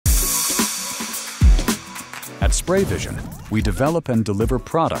At SprayVision, we develop and deliver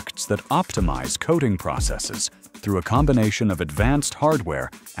products that optimize coating processes through a combination of advanced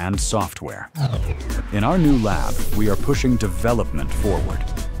hardware and software. In our new lab, we are pushing development forward.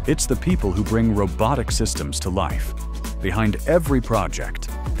 It's the people who bring robotic systems to life. Behind every project,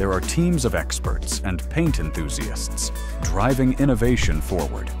 there are teams of experts and paint enthusiasts driving innovation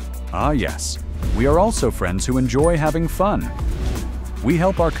forward. Ah yes, we are also friends who enjoy having fun. We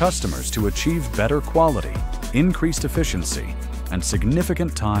help our customers to achieve better quality, increased efficiency, and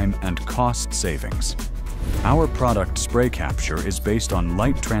significant time and cost savings. Our product spray capture is based on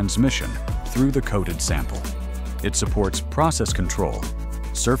light transmission through the coated sample. It supports process control,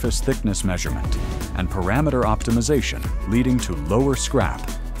 surface thickness measurement, and parameter optimization, leading to lower scrap,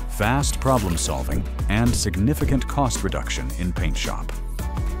 fast problem solving, and significant cost reduction in paint shop.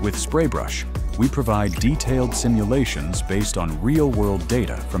 With SprayBrush, we provide detailed simulations based on real-world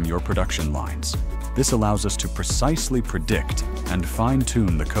data from your production lines. This allows us to precisely predict and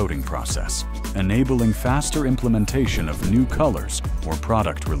fine-tune the coating process, enabling faster implementation of new colors or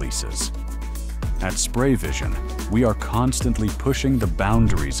product releases. At SprayVision, we are constantly pushing the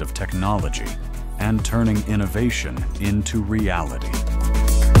boundaries of technology and turning innovation into reality.